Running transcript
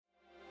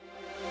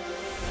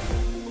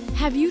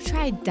Have you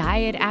tried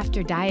diet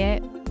after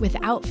diet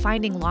without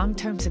finding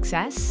long-term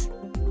success?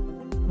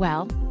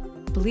 Well,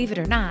 believe it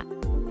or not,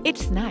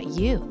 it's not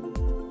you.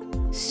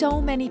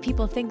 So many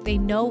people think they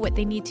know what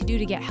they need to do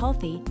to get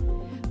healthy,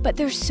 but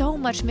there's so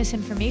much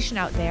misinformation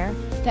out there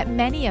that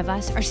many of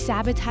us are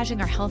sabotaging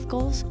our health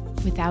goals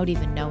without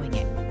even knowing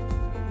it.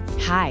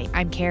 Hi,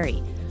 I'm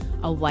Carrie,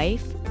 a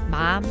wife,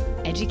 mom,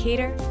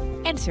 educator,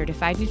 and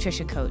certified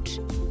nutrition coach.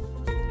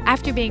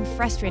 After being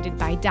frustrated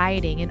by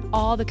dieting and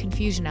all the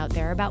confusion out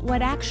there about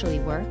what actually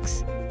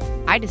works,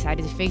 I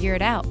decided to figure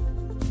it out.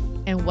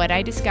 And what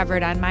I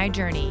discovered on my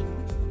journey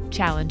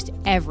challenged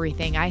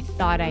everything I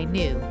thought I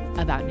knew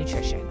about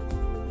nutrition.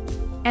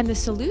 And the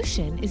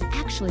solution is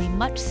actually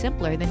much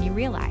simpler than you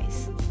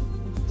realize.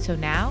 So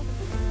now,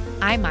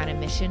 I'm on a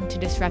mission to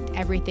disrupt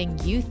everything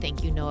you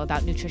think you know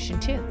about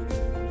nutrition too.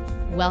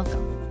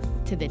 Welcome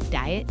to the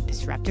Diet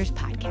Disruptors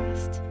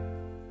Podcast.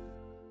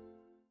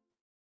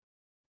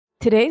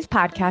 Today's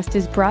podcast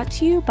is brought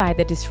to you by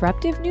the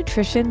Disruptive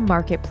Nutrition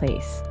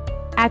Marketplace.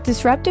 At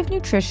Disruptive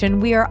Nutrition,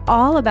 we are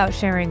all about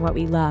sharing what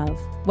we love,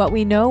 what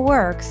we know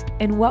works,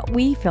 and what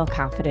we feel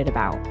confident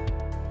about.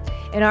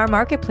 In our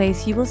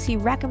marketplace, you will see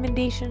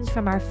recommendations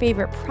from our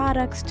favorite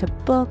products to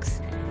books,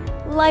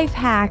 life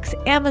hacks,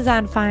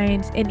 Amazon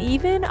finds, and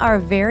even our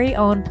very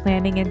own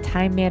planning and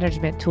time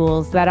management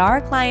tools that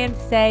our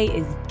clients say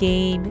is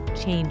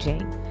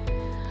game-changing.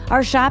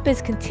 Our shop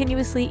is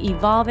continuously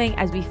evolving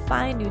as we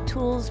find new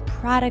tools,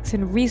 products,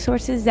 and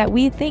resources that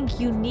we think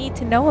you need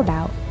to know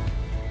about.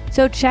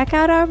 So check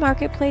out our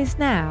marketplace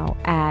now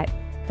at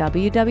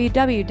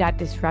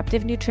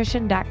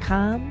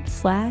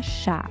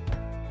www.disruptivenutrition.com/shop.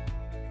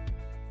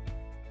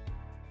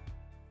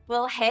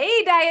 Well,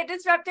 hey, Diet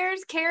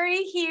Disruptors,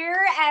 Carrie here,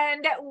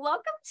 and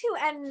welcome to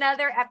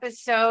another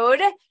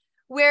episode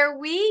where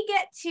we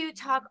get to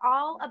talk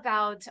all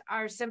about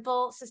our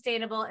simple,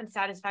 sustainable, and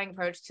satisfying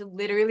approach to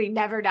literally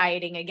never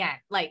dieting again,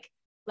 like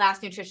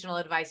last nutritional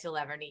advice you'll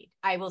ever need.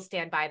 I will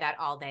stand by that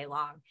all day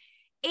long.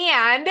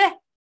 And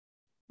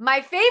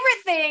my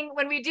favorite thing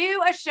when we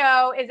do a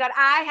show is that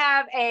I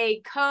have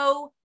a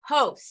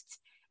co-host.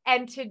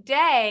 And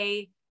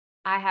today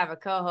I have a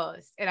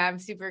co-host and I'm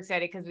super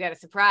excited because we got a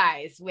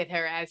surprise with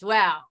her as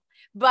well.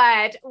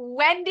 But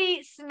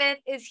Wendy Smith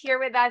is here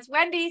with us.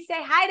 Wendy,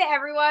 say hi to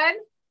everyone.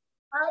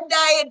 Our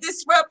Diet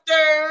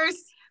Disruptors.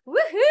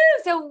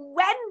 Woohoo! So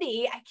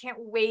Wendy, I can't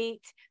wait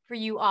for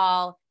you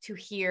all to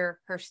hear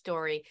her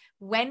story.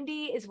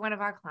 Wendy is one of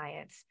our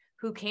clients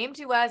who came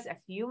to us a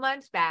few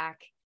months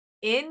back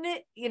in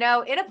a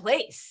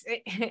place,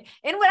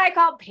 in what I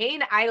call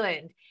Pain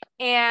Island.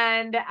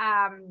 And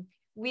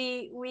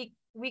we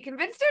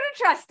convinced her to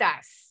trust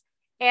us.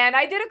 And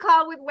I did a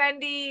call with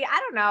Wendy, I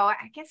don't know,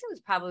 I guess it was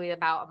probably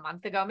about a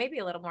month ago, maybe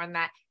a little more than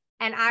that.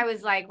 And I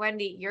was like,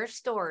 Wendy, your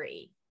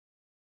story,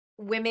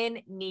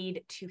 women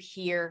need to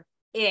hear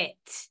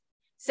it.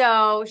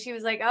 So she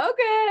was like, okay, I'll do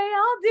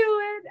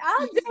it.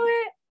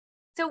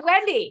 So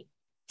Wendy,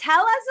 tell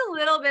us a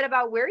little bit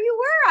about where you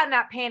were on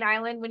that Pain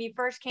Island when you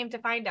first came to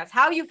find us,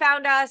 how you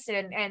found us,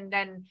 and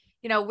then,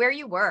 where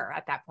you were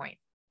at that point.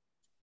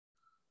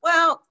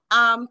 Well,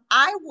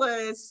 I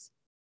was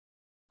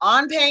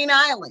on Pain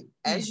Island,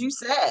 as you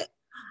said.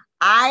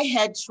 I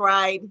had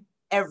tried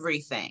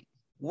everything.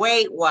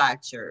 Weight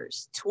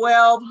Watchers,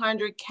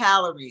 1,200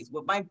 calories,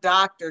 what my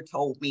doctor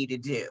told me to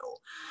do.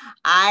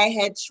 I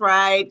had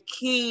tried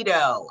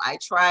keto. I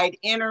tried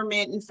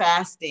intermittent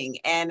fasting,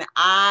 and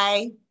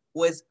I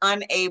was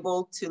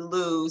unable to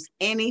lose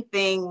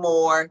anything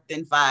more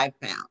than 5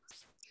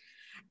 pounds.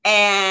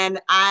 And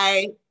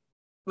my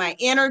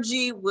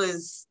energy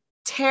was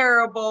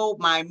terrible.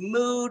 My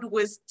mood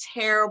was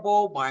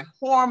terrible. My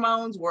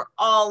hormones were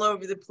all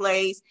over the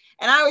place,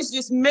 and I was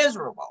just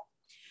miserable.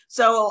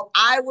 So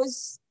I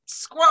was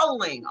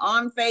scrolling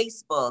on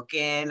Facebook,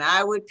 and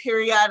I would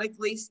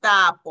periodically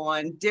stop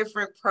on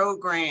different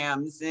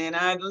programs, and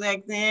I'd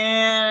like,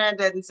 that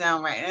doesn't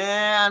sound right.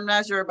 I'm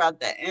not sure about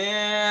that.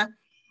 And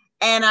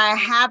I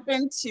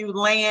happened to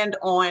land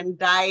on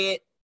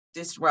Diet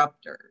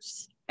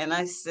Disruptors, and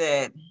I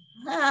said,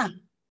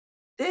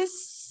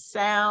 this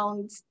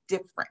sounds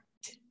different.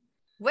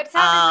 What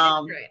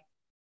sounded different?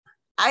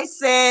 I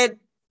said,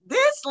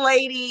 this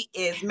lady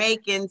is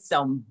making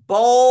some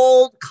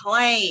bold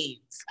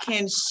claims.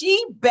 Can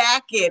she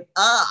back it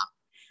up?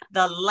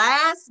 The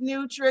last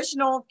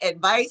nutritional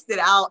advice that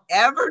I'll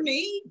ever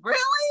need? Really?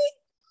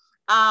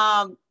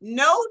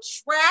 No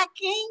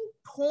tracking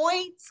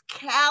points,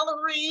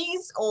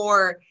 calories,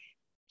 or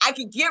I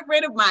could get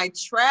rid of my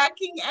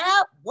tracking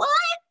app. What?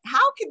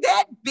 How could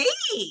that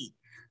be?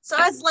 So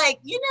I was like,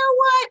 you know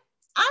what?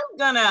 I'm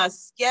going to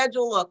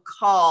schedule a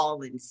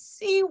call and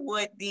see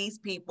what these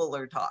people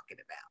are talking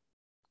about.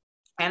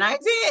 And I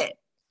did.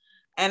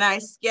 And I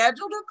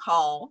scheduled a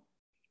call,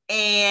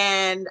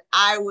 and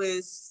I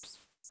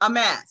was a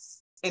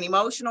mess, an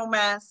emotional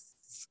mess,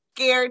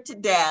 scared to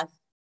death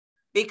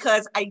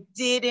because I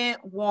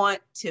didn't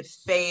want to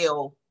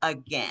fail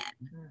again.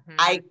 Mm-hmm.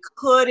 I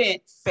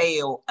couldn't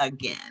fail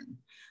again.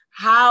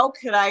 How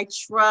could I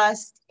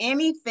trust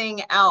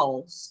anything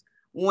else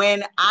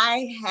when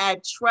I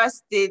had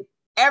trusted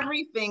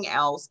everything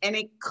else and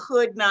it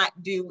could not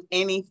do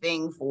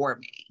anything for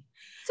me.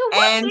 So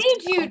what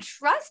made you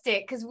trust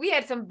it? Because we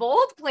had some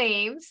bold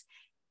claims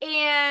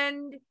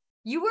and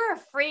you were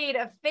afraid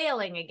of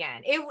failing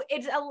again.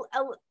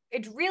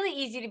 It's really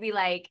easy to be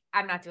like,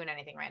 I'm not doing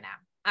anything right now.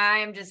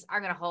 I'm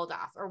going to hold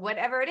off or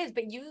whatever it is.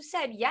 But you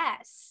said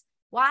yes.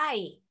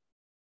 Why?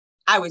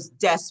 I was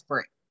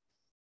desperate.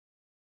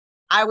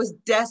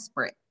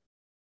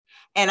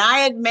 And I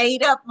had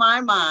made up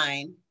my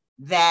mind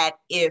that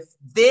if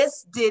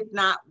this did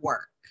not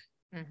work,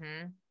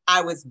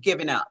 I was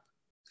giving up.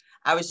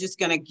 I was just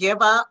going to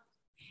give up.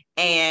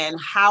 And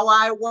how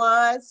I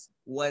was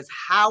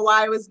how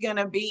I was going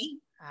to be.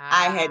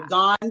 I had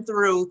gone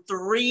through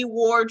 3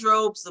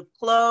 wardrobes of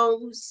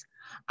clothes.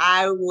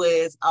 I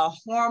was a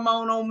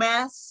hormonal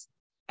mess.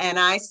 And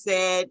I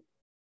said,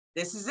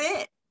 this is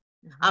it.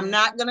 I'm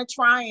not going to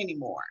try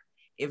anymore.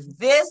 If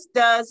this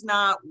does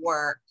not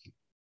work,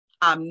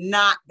 I'm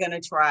not going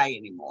to try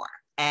anymore.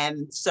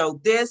 And so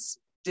this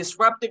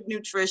disruptive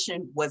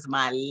nutrition was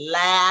my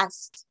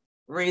last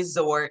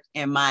resort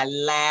and my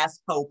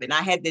last hope. And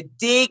I had to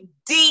dig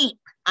deep,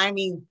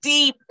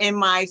 deep in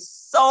my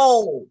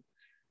soul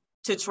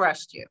to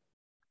trust you.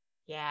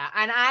 Yeah.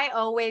 And I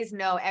always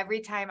know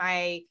every time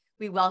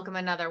we welcome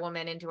another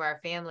woman into our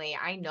family,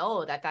 I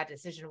know that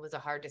decision was a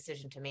hard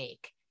decision to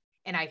make.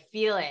 And I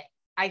feel it.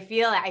 I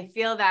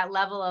feel that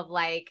level of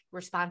like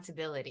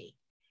responsibility,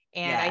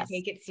 and yes. I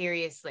take it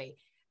seriously.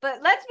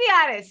 But let's be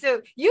honest.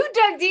 So you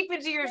dug deep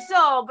into your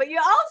soul, but you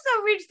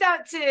also reached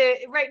out to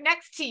right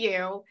next to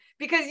you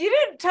because you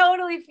didn't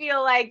totally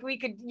feel like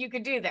you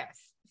could do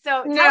this.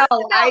 So no,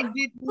 I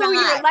did not.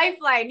 Your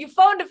lifeline. You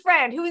phoned a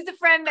friend. Who is the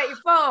friend that you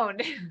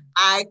phoned?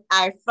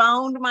 I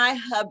phoned my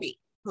hubby,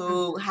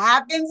 who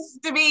happens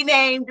to be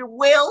named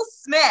Will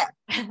Smith.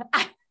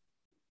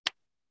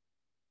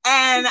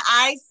 And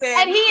I said,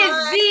 and he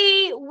is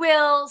the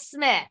Will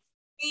Smith.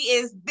 He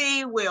is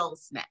the Will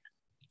Smith.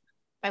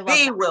 I love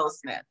the Will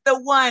Smith, the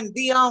one,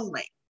 the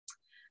only.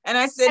 And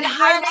I said, and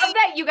I love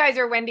that you guys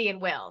are Wendy and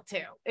Will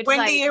too. It's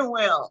Wendy and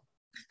Will.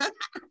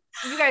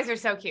 You guys are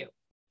so cute.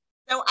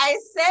 So I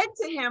said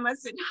to him, I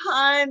said,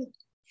 hon,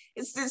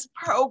 it's this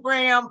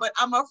program, but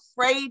I'm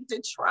afraid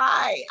to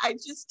try. I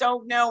just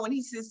don't know. And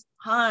he says,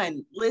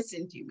 hon,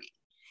 listen to me.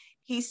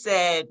 He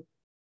said,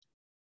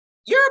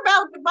 you're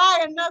about to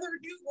buy another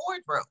new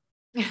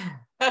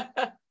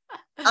wardrobe.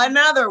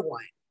 Another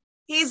one.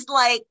 He's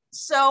like,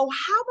 so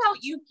how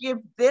about you give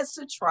this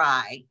a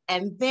try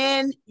and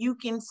then you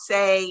can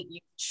say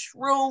you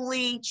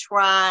truly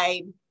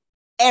tried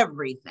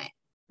everything.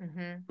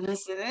 And I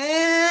said,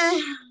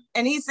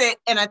 And he said,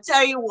 and I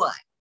tell you what,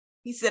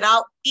 he said,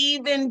 I'll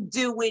even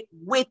do it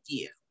with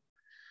you.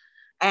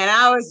 And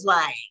I was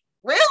like,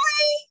 really?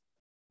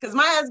 Because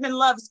my husband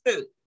loves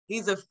food.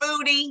 He's a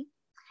foodie.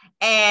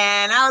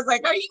 And I was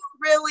like, are you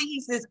really?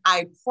 He says,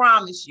 I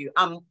promise you,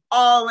 I'm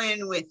all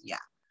in with you.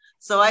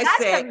 So I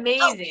said,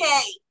 amazing.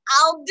 Okay,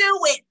 I'll do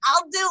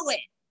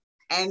it.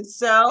 And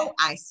so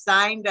I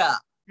signed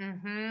up.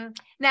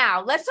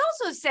 Now, let's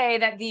also say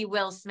that the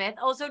Will Smith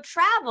also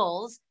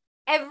travels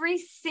every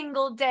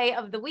single day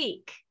of the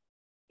week.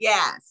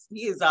 Yes,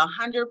 he is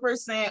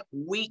 100%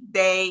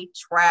 weekday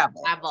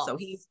travel. So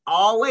he's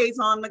always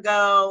on the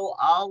go,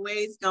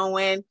 always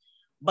going.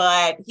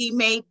 But he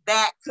made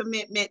that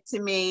commitment to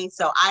me.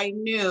 So I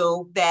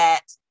knew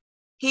that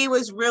he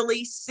was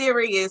really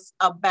serious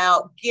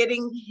about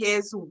getting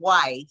his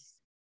wife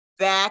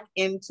back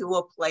into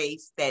a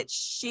place that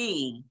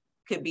she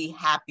could be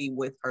happy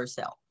with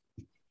herself.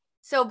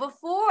 So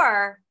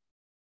before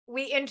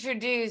we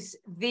introduce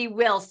the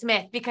Will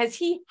Smith, because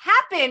he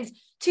happens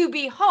to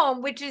be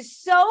home, which is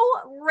so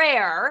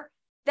rare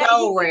that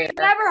he's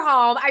never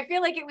home. I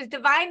feel like it was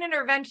divine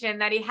intervention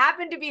that he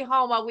happened to be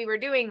home while we were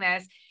doing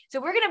this. So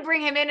we're going to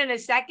bring him in a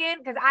second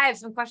because I have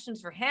some questions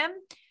for him.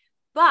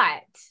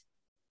 But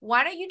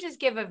why don't you just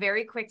give a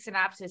very quick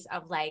synopsis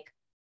of like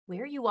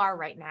where you are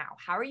right now?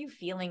 How are you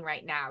feeling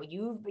right now?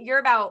 You're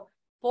about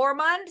 4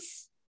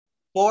 months?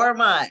 4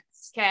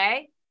 months.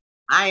 Okay.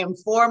 I am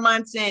 4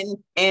 months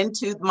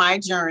into my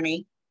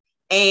journey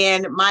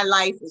and my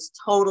life is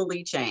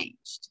totally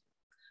changed.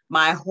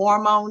 My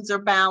hormones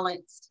are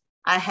balanced.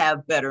 I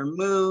have better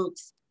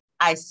moods.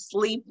 I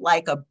sleep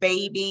like a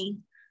baby.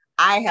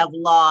 I have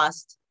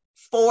lost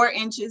 4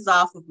 inches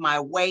off of my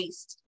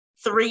waist,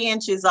 3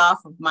 inches off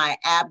of my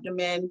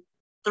abdomen,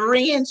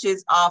 3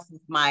 inches off of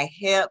my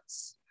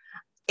hips.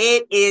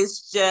 It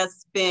has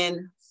just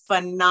been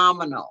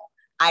phenomenal.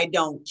 I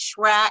don't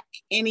track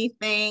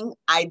anything.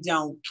 I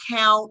don't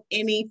count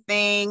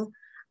anything.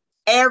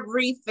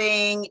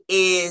 Everything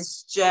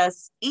is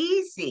just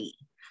easy.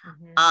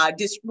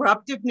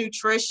 Disruptive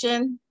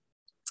nutrition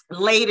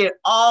laid it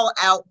all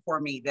out for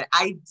me that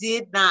I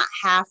did not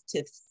have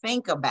to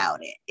think about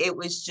it. It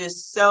was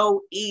just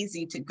so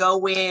easy to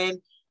go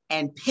in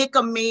and pick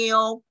a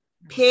meal,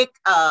 pick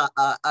a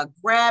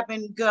grab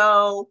and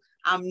go.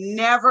 I'm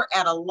never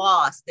at a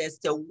loss as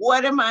to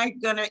what am I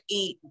going to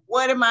eat?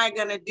 What am I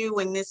going to do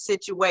in this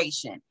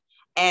situation?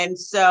 And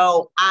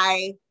so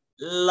I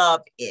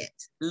love it.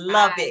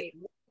 Love it.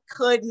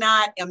 Could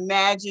not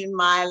imagine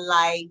my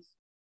life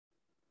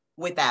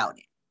without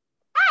it.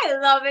 I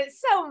love it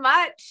so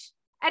much.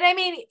 And I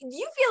mean,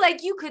 you feel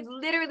like you could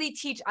literally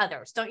teach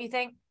others, don't you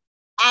think?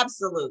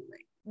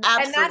 Absolutely.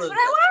 Absolutely. And that's what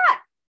I want.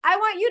 I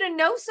want you to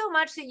know so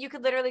much that you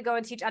could literally go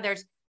and teach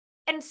others.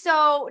 And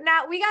so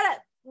now we gotta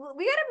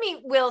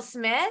meet Will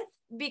Smith,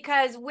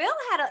 because Will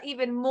had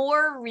even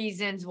more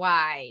reasons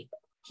why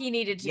he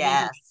needed to be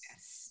doing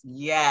this.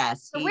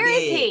 Yes. So where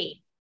is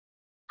he?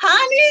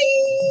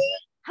 Honey.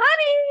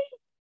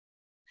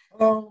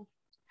 Hello.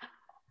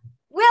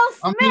 Will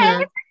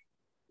Smith.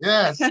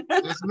 Yes,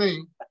 it's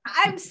me.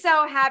 I'm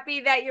so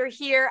happy that you're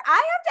here. I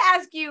have to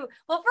ask you,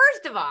 well,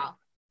 first of all,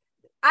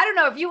 I don't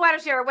know if you want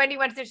to share or Wendy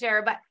wants to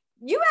share, but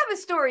you have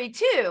a story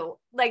too.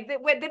 Like the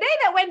day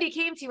that Wendy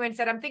came to you and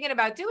said, I'm thinking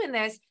about doing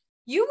this,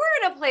 you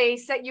were in a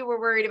place that you were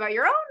worried about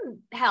your own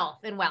health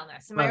and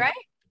wellness. Am I right?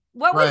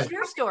 What was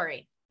your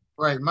story?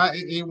 Right. My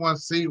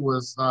A1C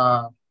was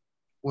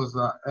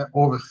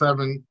over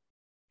seven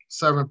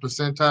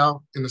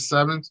percentile in the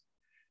sevens.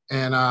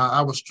 And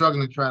I was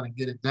struggling trying to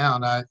get it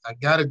down. I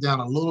got it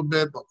down a little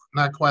bit, but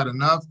not quite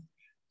enough.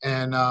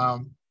 And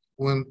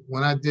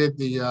when I did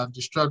the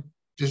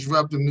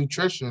disruptive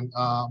nutrition,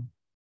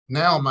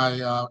 now my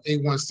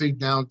A1C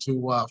down to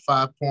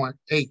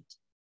 5.8.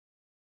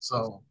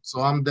 So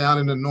I'm down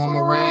in the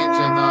normal range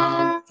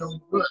and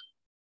feeling good.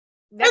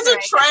 There's a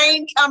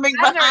train coming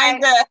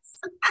behind us.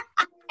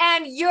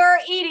 And you're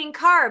eating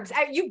carbs.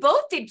 You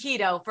both did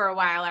keto for a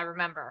while, I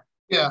remember.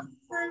 Yeah.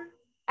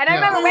 And I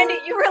remember, Wendy,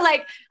 you were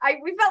like,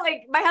 we felt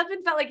like, my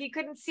husband felt like he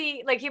couldn't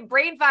see, like he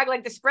brain fog,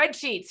 like the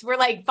spreadsheets were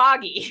like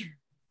foggy.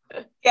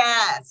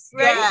 Yes,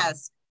 right?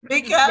 Yes.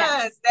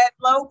 Because that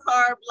low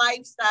carb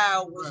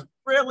lifestyle was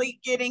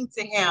really getting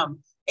to him.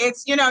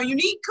 It's, you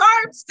need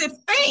carbs to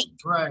think.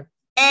 Right.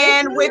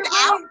 And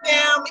without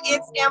them,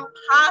 it's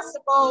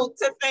impossible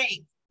to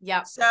think.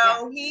 Yep. So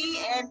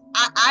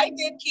I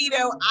did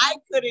keto. I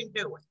couldn't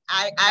do it.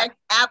 I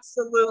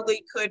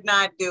absolutely could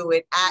not do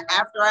it.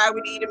 After I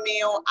would eat a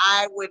meal,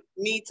 I would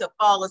need to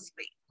fall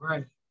asleep.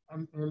 Right.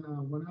 And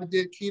when I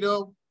did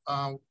keto,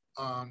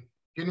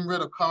 getting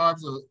rid of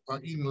carbs or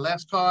eating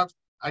less carbs,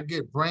 I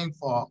get brain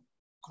fog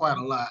quite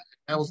a lot.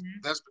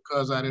 That's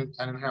because I didn't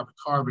have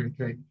a carb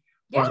intake.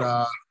 Yeah.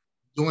 But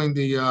doing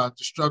the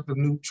destructive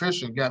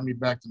nutrition got me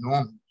back to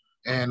normal.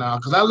 And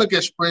because I look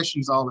at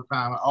spreadsheets all the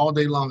time, all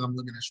day long, I'm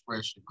looking at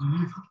spreadsheets.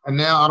 Mm-hmm. And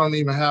now I don't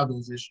even have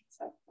those issues.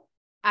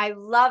 I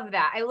love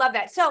that. I love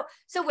that. So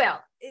Will,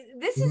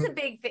 this is a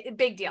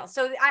big deal.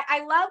 So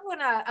I love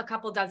when a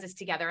couple does this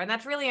together. And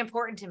that's really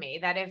important to me,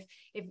 that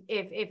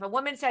if a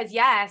woman says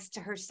yes to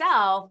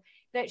herself,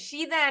 that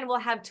she then will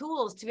have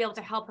tools to be able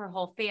to help her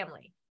whole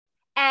family.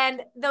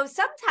 And though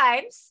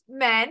sometimes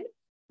men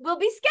will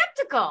be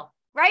skeptical,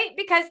 right?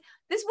 Because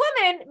this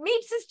woman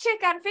meets this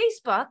chick on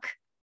Facebook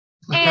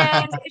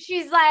and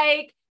she's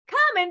like,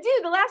 come and do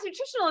the last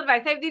nutritional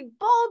advice. I have these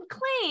bold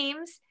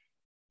claims.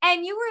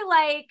 And you were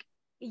like,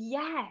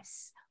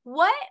 yes.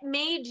 What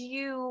made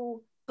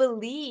you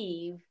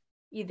believe,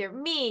 either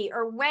me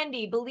or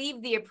Wendy,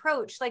 believe the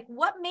approach? Like,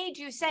 what made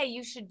you say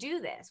you should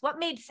do this? What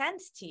made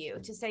sense to you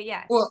to say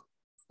yes? Well,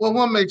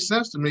 what makes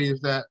sense to me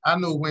is that I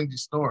know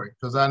Wendy's story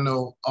because I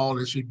know all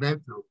that she's been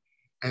through.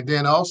 And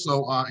then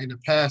also in the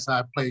past,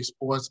 I played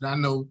sports, and I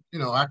know,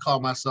 I call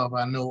myself,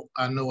 I know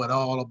it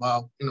all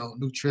about,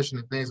 nutrition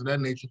and things of that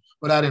nature,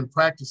 but I didn't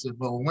practice it.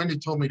 But when Wendy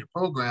told me the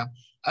program,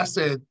 I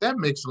said, that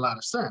makes a lot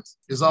of sense.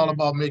 It's all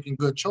about making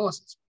good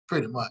choices,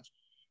 pretty much.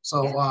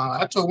 So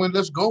I told Wendy,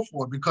 let's go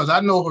for it, because I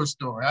know her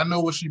story. I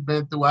know what she's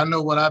been through. I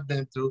know what I've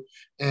been through.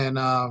 And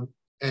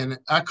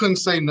I couldn't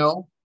say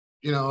no.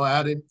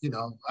 I didn't,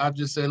 I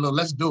just said, look,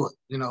 let's do it,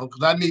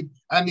 because I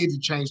need to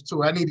change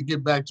too. I need to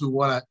get back to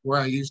where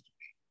I used to.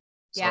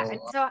 Yeah.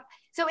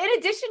 So in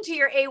addition to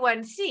your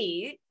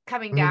A1C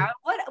coming down,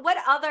 what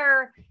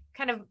other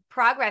kind of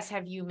progress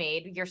have you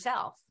made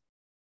yourself?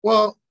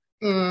 Well,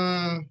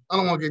 I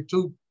don't want to get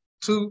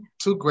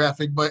too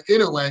graphic, but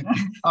anyway,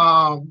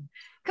 come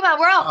on,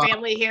 we're all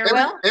family here.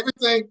 Will,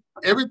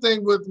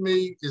 everything with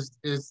me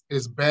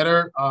is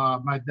better.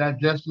 My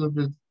digestive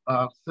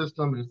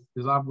system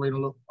is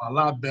operating a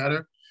lot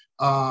better.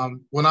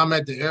 When I'm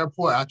at the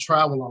airport, I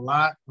travel a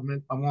lot.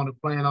 I'm on the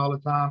plane all the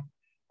time.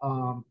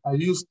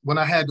 When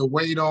I had the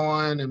weight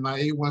on and my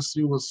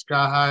A1C was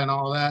sky high and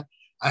all that,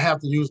 I have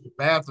to use the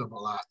bathroom a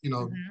lot.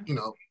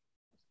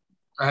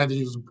 I had to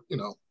use,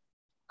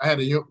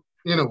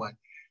 anyway.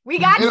 We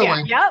got you.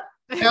 Yep.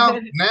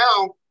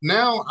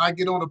 now I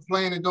get on the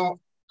plane and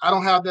I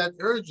don't have that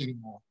urge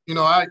anymore.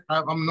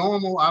 I'm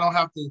normal. I don't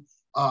have to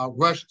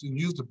rush to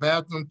use the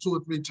bathroom 2 or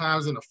 3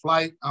 times in a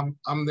flight.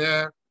 I'm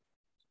there.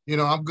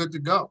 I'm good to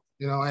go.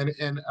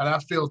 And I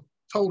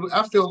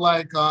feel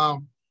like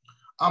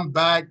I'm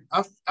back.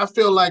 I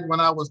feel like when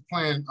I was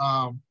playing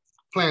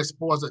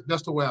sports,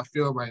 that's the way I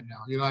feel right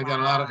now. I got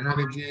a lot of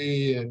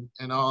energy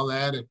and all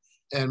that,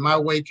 and my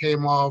weight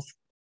came off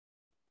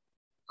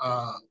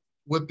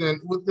within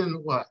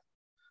what?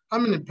 How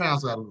many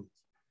pounds did I lose?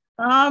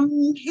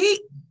 He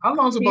How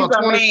long is he's about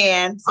a 20?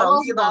 man, How so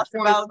long is he about lost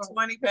 20, about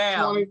 20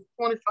 pounds. 20,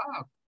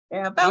 25?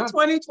 Yeah, about Yeah.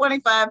 20,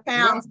 25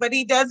 pounds, but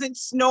he doesn't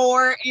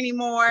snore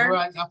anymore.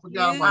 Right, I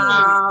forgot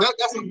about that. Um,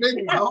 That's a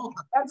big one. Oh,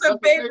 That's a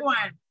big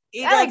one.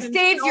 He That like doesn't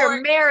saves your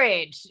snore.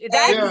 marriage.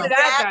 That's Yeah. what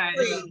that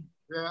does. Exactly.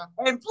 Yeah.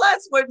 And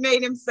plus, what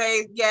made him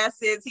say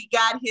yes is he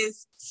got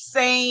his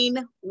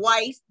sane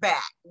wife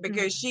back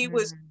because she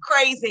was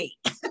crazy.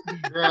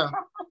 Yeah.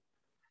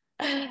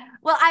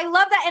 Well, I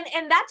love that.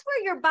 And that's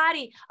where our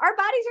bodies are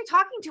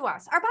talking to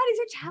us. Our bodies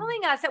are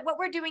telling us that what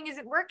we're doing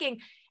isn't working.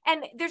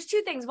 And there's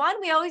two things.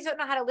 One, we always don't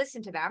know how to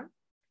listen to them.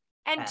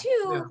 And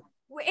two,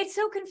 it's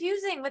so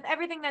confusing with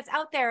everything that's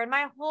out there. And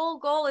my whole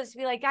goal is to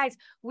be like, guys,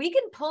 we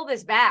can pull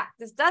this back.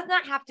 This does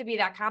not have to be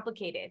that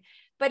complicated,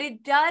 but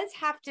it does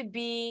have to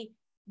be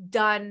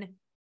done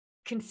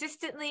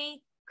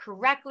consistently,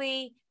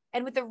 correctly,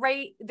 and with the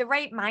right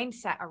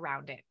mindset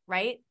around it,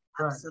 right?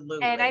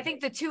 Absolutely. And I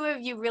think the two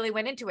of you really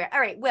went into it. All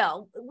right,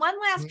 Will, one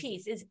last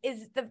piece is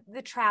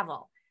the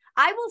travel.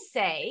 I will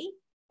say,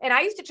 and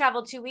I used to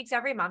travel 2 weeks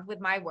every month with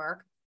my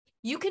work.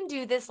 You can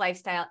do this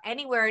lifestyle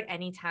anywhere at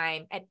any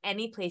time, at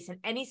any place, in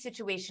any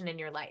situation in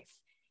your life.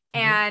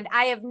 And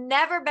I have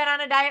never been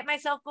on a diet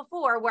myself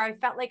before where I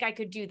felt like I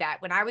could do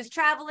that. When I was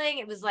traveling,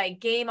 it was like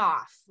game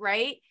off,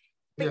 right?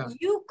 But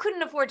you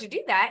couldn't afford to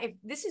do that. If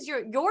this is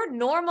your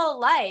normal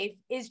life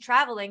is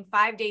traveling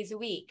 5 days a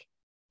week.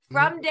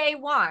 From day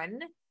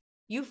one,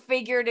 you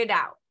figured it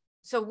out.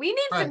 So we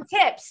need some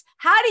tips.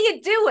 How do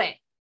you do it?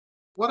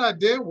 What I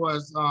did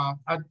was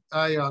I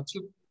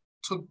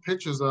took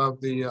pictures of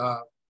the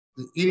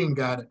eating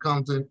guide that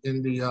comes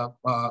in the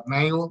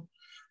manual,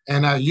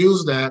 and I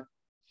use that,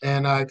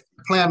 and I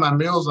plan my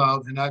meals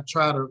out, and I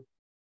try to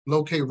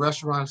locate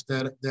restaurants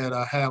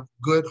that have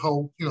good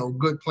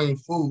good clean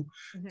food,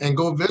 and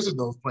go visit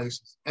those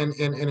places, and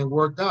it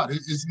worked out.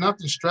 It's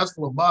nothing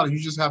stressful about it. You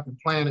just have to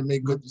plan and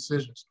make good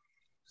decisions.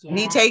 And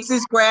he takes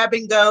his grab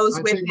and goes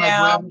with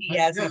him. He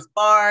has his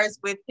bars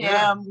with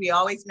him. We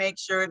always make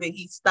sure that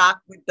he's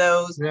stocked with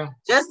those,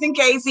 just in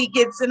case he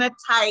gets in a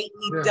tight.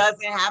 He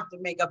doesn't have to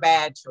make a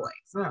bad choice.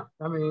 Yeah,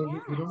 I mean,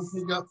 you don't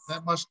take up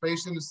that much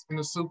space in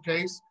the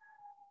suitcase.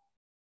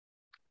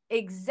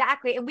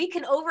 Exactly. And we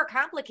can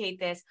overcomplicate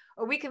this,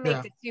 or we can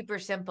make this super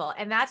simple.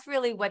 And that's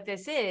really what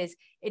this is.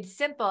 It's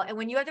simple. And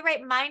when you have the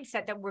right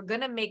mindset that we're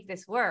going to make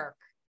this work,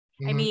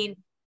 I mean,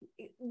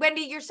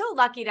 Wendy, you're so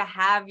lucky to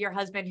have your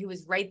husband who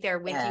is right there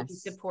with you to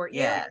support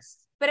you.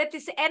 But at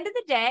the end of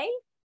the day,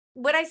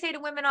 what I say to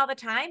women all the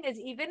time is,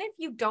 even if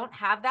you don't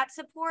have that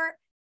support,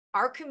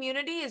 our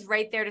community is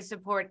right there to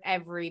support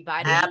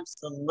everybody.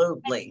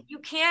 Absolutely. And you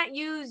can't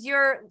use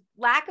your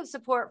lack of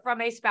support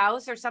from a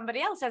spouse or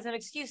somebody else as an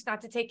excuse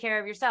not to take care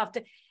of yourself.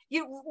 They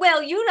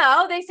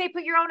say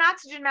put your own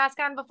oxygen mask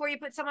on before you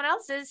put someone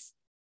else's.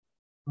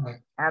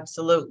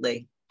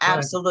 Absolutely.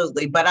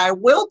 Absolutely. But I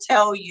will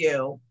tell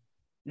you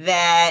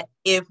that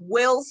if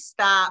Will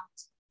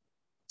stopped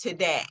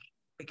today,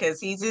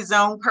 because he's his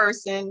own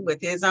person with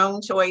his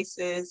own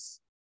choices,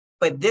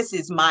 but this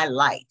is my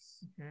life,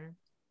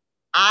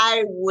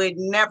 I would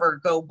never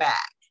go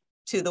back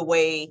to the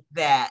way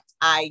that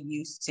I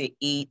used to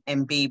eat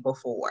and be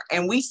before.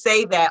 And we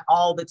say that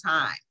all the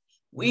time.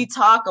 We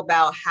talk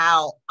about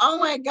how, oh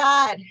my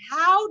God,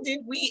 how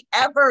did we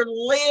ever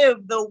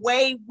live the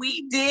way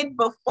we did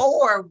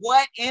before?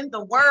 What in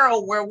the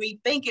world were we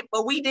thinking?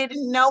 But we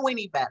didn't know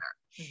any better.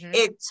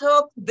 It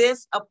took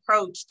this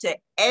approach to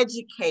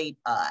educate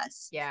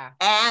us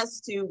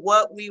as to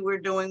what we were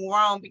doing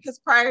wrong, because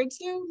prior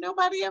to,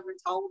 nobody ever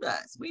told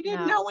us. We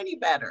didn't know any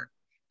better.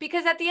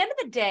 Because at the end of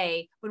the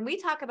day, when we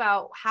talk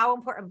about how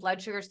important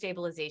blood sugar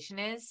stabilization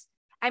is,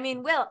 I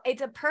mean, Will,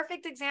 it's a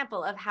perfect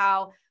example of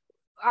how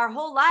our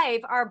whole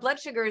life, our blood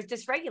sugar is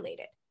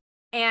dysregulated.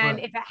 And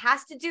if it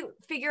has to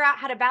figure out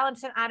how to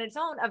balance it on its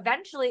own,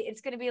 eventually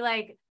it's going to be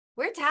like,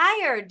 we're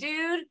tired,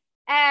 dude.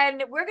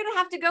 And we're going to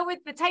have to go with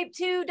the type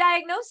 2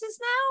 diagnosis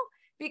now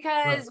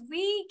because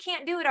we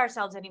can't do it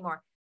ourselves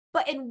anymore.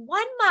 But in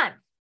 1 month,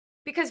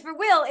 because for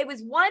Will, it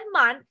was 1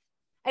 month.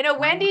 I know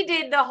Wendy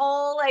did the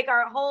whole,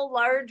 our whole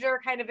larger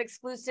kind of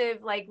exclusive,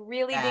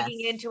 really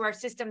digging into our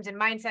systems and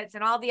mindsets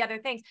and all the other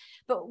things.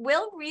 But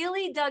Will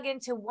really dug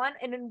into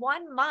and in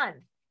 1 month,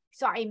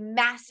 saw a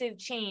massive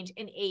change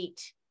in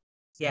 8.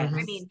 Yes.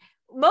 I mean,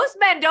 most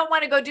men don't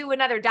want to go do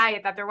another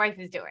diet that their wife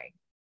is doing.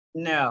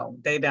 No,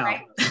 they don't.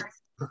 Right?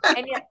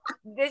 And yet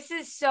this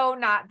is so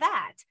not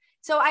that.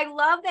 So I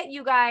love that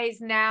you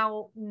guys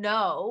now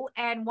know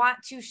and want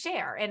to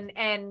share. And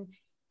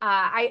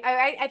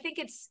I think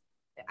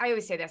I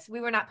always say this,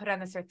 we were not put on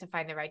this earth to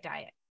find the right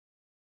diet.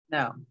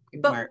 No,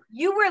 but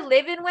you were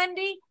living,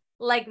 Wendy,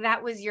 like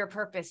that was your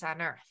purpose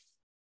on earth.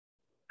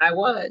 I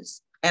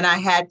was, and I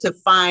had to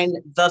find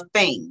the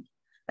thing.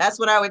 That's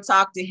what I would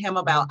talk to him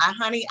about.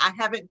 Honey, I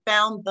haven't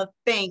found the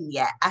thing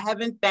yet. I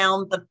haven't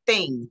found the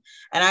thing.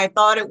 And I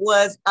thought it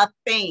was a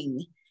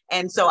thing.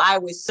 And so I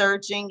was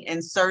searching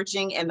and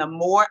searching. And the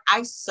more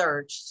I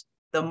searched,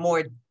 the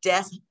more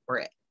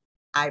desperate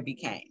I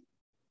became.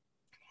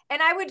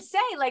 And I would say,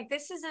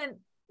 this isn't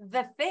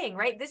the thing,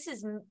 right? This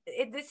is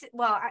it, this.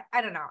 Well,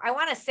 I don't know. I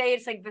want to say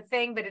it's like the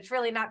thing, but it's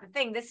really not the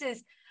thing. This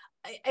is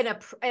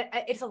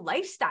it's a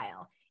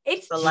lifestyle.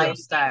 It's a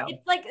lifestyle.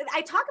 It's like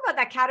I talk about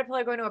that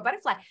caterpillar going to a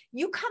butterfly.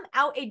 You come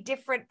out a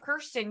different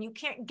person. You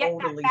can't get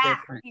Totally that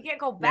back. different. You can't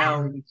go back.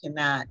 No, you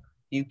cannot.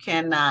 You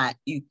cannot.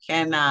 You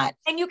cannot.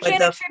 And you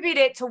can't attribute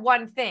it to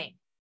one thing.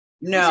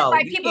 No.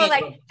 Which is why people are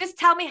like, just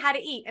tell me how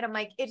to eat. And I'm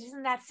like, it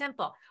isn't that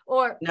simple.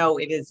 Or no,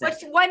 it isn't.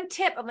 What's one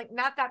tip? I'm like,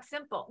 not that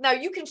simple. Now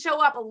you can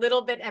show up a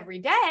little bit every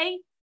day,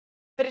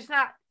 but it's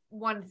not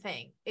one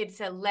thing.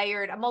 It's a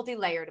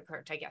multi-layered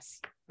approach, I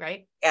guess.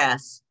 Right?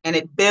 Yes. And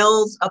it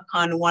builds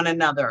upon one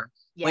another.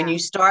 Yeah. When you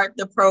start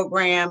the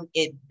program,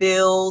 it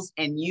builds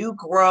and you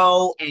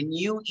grow and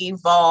you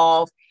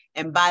evolve.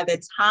 And by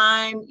the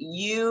time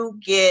you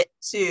get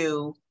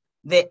to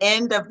the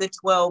end of the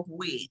 12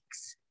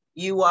 weeks,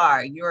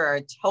 you're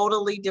a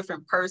totally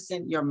different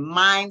person. Your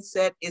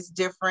mindset is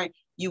different.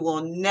 You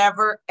will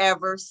never,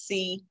 ever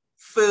see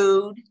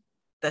food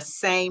the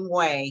same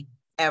way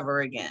ever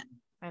again.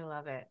 I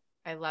love it.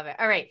 I love it.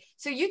 All right.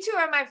 So you two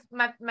are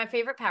my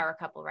favorite power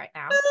couple right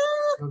now.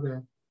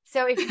 Okay.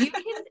 So if you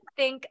can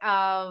think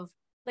of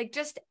like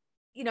just,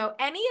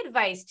 any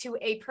advice to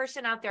a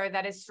person out there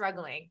that is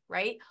struggling,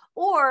 right?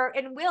 For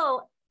those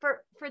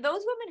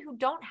women who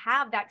don't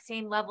have that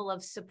same level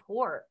of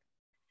support,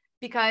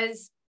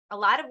 because a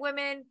lot of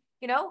women,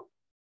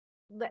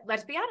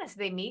 let's be honest,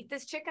 they meet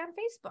this chick on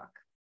Facebook.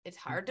 It's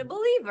hard to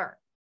believe her.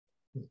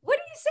 What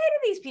do you say to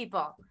these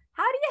people?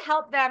 How do you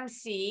help them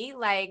see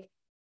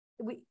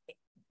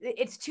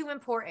it's too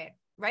important,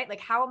 right? Like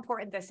how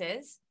important this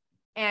is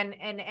and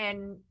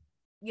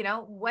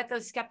what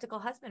those skeptical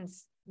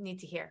husbands need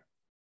to hear.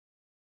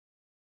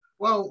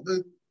 Well,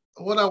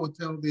 what I would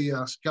tell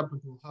the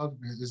skeptical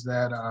husband is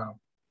that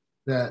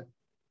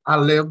I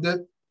lived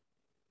it.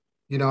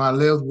 I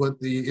lived with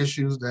the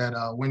issues that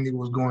Wendy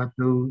was going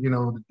through,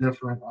 the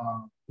different,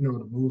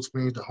 the mood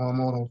swings, the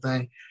hormonal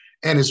thing,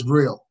 and it's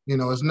real.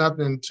 It's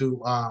nothing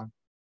to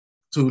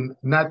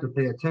not to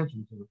pay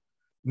attention to.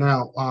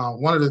 Now,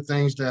 one of the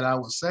things that I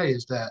would say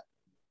is that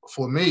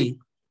for me,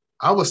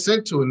 I was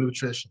sent to a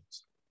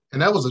nutritionist,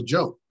 and that was a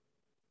joke.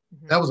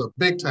 Mm-hmm. That was a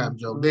big time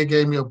joke. They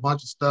gave me a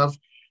bunch of stuff,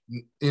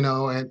 and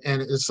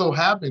it so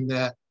happened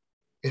that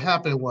it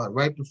happened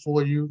right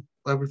before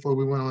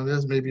we went on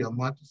this, maybe a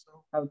month or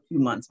so. About 2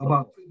 months.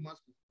 About 2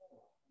 months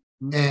before.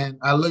 Mm-hmm. And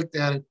I looked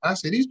at it. I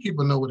said, these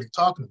people know what they're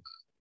talking about,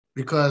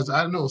 because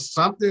I know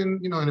something.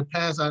 In the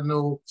past, I don't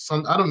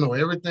know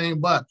everything,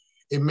 but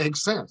it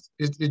makes sense.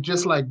 It's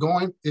just like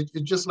it's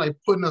just like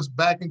putting us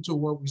back into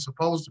what we're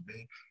supposed to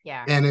be.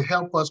 Yeah. And it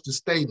helped us to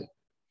stay there.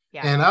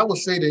 Yeah. And I would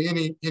say to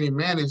any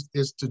man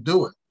is to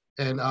do it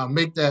and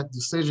make that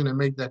decision and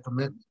make that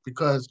commitment,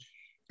 because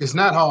it's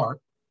not hard.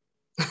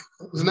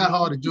 It's not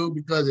hard to do,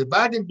 because if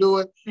I can do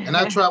it and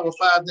I travel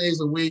 5 days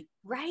a week,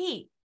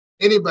 right?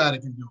 Anybody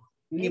can do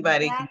it.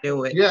 Anybody can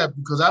do it. Yeah,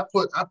 because I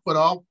put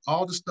all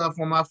the stuff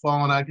on my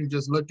phone. I can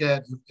just look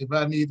at if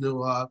I need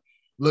to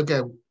look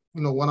at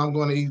what I'm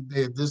going to eat.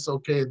 Is this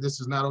okay? If this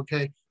is not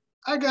okay,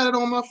 I got it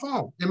on my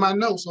phone, in my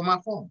notes on my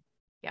phone.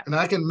 Yeah. And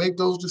I can make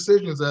those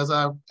decisions as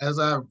I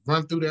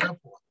run through the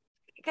airport.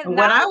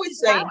 What I would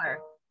say,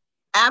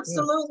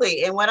 absolutely.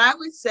 Yeah. And what I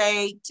would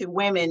say to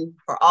women,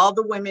 for all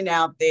the women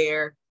out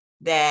there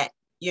that,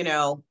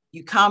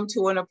 you come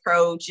to an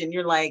approach and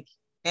you're like,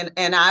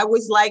 and I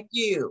was like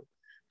you,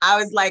 I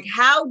was like,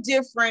 how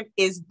different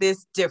is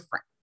this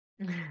different?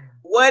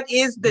 What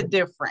is the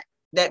different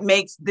that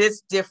makes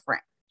this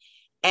different?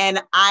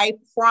 And I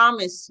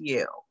promise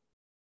you,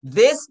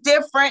 this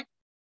different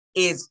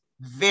is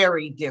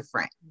very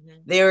different. Mm-hmm.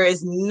 There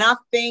is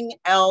nothing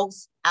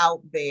else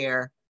out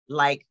there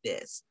like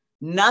this.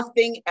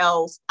 Nothing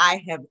else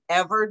I have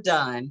ever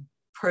done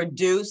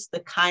produced the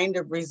kind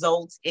of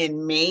results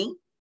in me,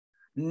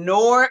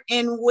 nor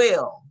in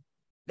Will,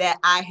 that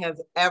I have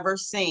ever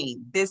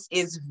seen. This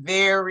is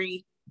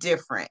very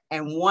different.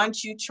 And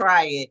once you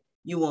try it,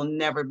 you will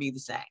never be the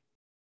same.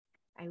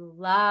 I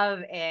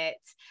love it.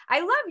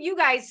 I love you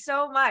guys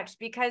so much,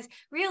 because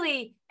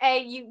really,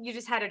 you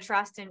just had to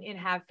trust and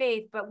have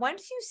faith. But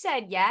once you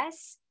said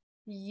yes,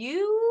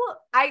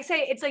 I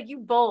say it's like you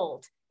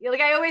bowled.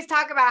 Like I always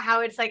talk about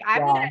how it's like,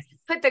 I'm going to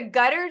put the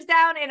gutters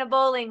down in a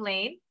bowling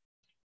lane.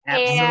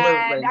 Absolutely.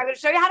 And I'm going to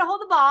show you how to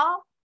hold the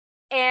ball.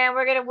 And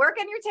we're going to work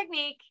on your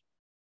technique.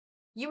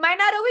 You might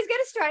not always get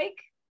a strike.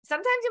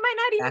 Sometimes you might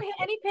not even hit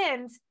any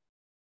pins,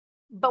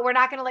 but we're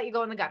not going to let you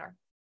go in the gutter.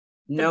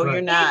 No,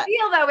 you're not. The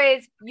deal, though,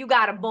 is you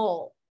got to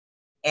bowl.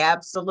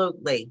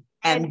 Absolutely.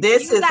 And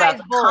this is a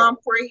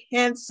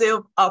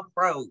comprehensive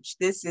approach.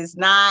 This is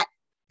not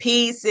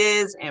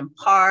pieces and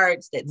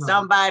parts that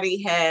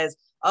somebody has,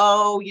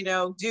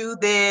 do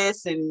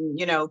this and,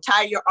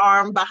 tie your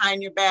arm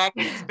behind your back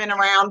and spin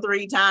around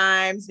 3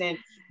 times. And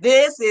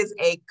this is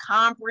a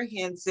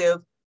comprehensive,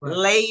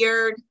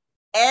 layered,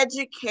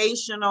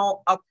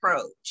 educational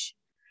approach.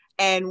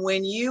 And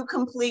when you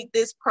complete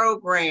this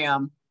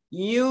program,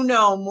 you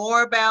know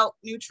more about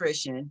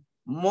nutrition,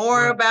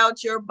 more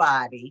about your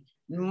body,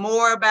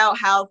 more about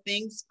how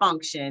things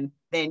function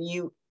than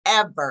you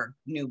ever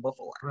knew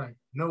before. Right.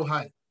 No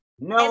hype.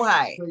 No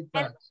hype.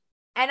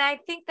 And I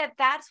think that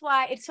that's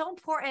why it's so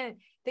important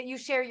that you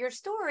share your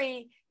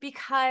story,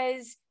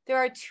 because there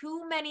are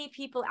too many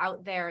people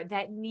out there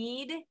that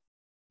need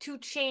to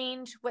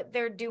change what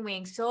they're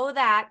doing so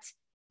that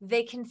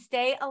they can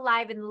stay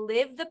alive and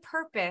live the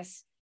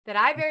purpose that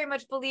I very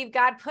much believe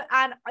God put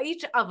on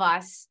each of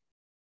us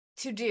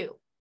to do.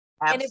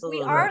 Absolutely. And if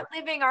we aren't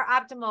living our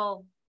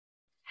optimal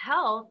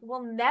health,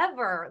 we'll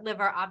never live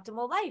our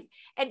optimal life.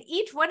 And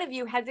each one of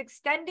you has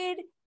extended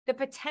the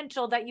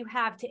potential that you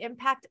have to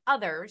impact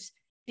others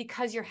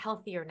because you're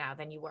healthier now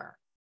than you were.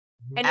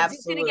 And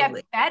it's going to get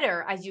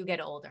better as you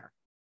get older.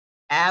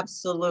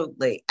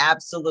 Absolutely.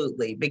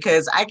 Absolutely.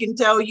 Because I can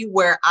tell you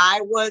where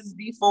I was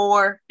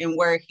before and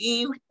where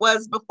he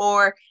was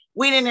before,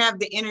 we didn't have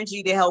the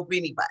energy to help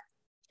anybody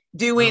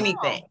do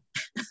anything.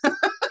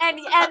 And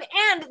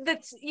the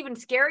even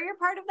scarier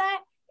part of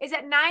that is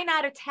that 9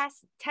 out of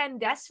 10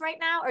 deaths right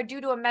now are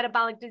due to a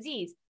metabolic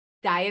disease,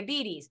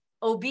 diabetes,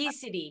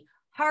 obesity,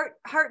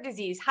 heart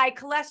disease, high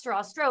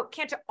cholesterol, stroke,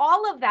 cancer.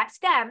 All of that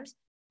stems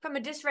from a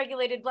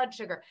dysregulated blood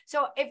sugar.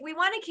 So if we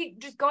want to keep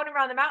just going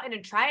around the mountain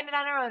and trying it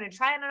on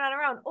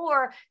our own,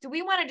 or do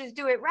we want to just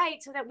do it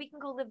right so that we can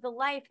go live the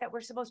life that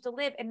we're supposed to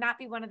live and not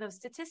be one of those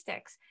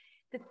statistics?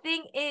 The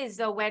thing is,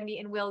 though, Wendy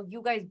and Will,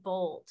 you guys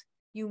bold.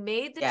 You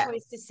made the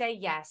choice to say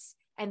yes,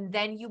 and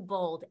then you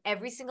bowled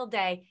every single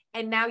day,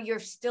 and now you're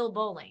still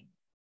bowling.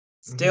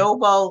 Still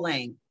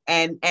bowling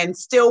and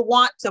still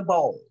want to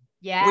bowl.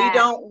 Yeah. We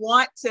don't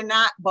want to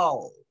not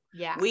bowl.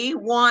 Yeah. We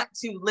want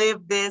to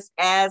live this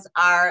as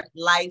our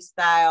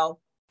lifestyle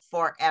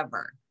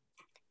forever.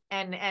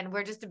 And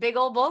we're just a big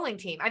old bowling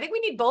team. I think we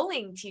need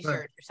bowling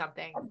t-shirts or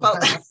something.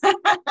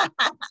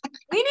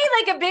 We need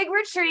like a big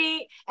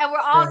retreat and we're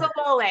all go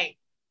bowling.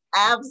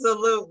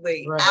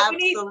 Absolutely. Right.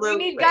 Absolutely. We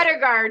need gutter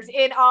guards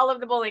in all of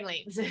the bowling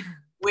lanes.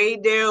 We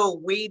do.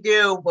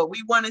 But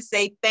we want to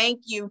say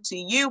thank you to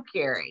you,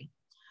 Carrie,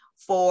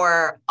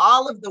 for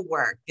all of the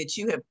work that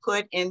you have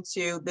put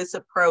into this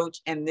approach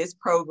and this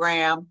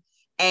program.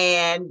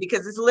 And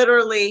because it's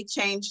literally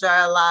changed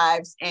our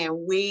lives, and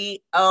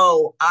we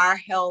owe our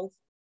health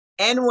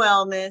and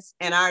wellness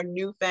and our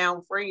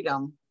newfound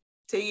freedom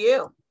to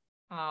you.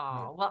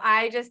 Oh, well,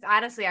 I just,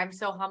 honestly, I'm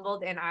so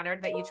humbled and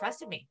honored that you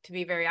trusted me, to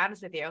be very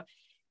honest with you,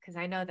 because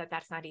I know that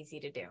that's not easy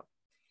to do.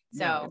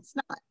 So no, it's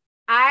not.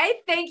 I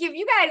thank you. If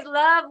you guys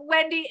love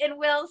Wendy and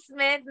Will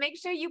Smith, make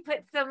sure you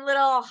put some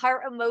little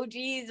heart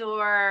emojis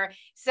or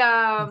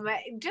some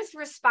just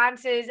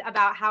responses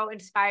about how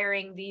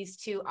inspiring these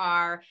two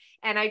are.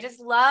 And I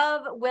just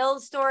love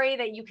Will's story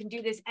that you can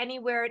do this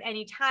anywhere at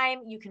any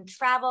time. You can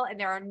travel and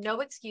there are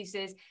no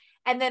excuses.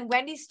 And then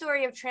Wendy's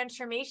story of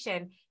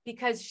transformation,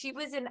 because she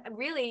was in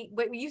really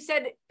what you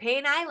said,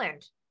 Pain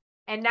Island.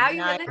 And now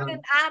you're living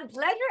on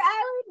Pleasure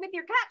Island with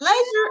your cat.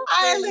 Pleasure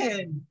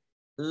Island.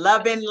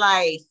 Loving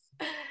life.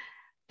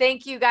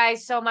 Thank you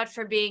guys so much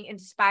for being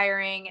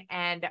inspiring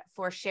and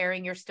for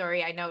sharing your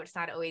story. I know it's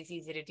not always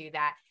easy to do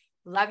that.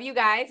 Love you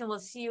guys, and we'll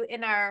see you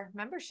in our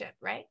membership,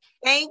 right?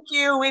 Thank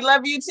you. We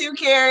love you too,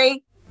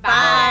 Carrie.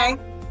 Bye.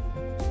 Bye.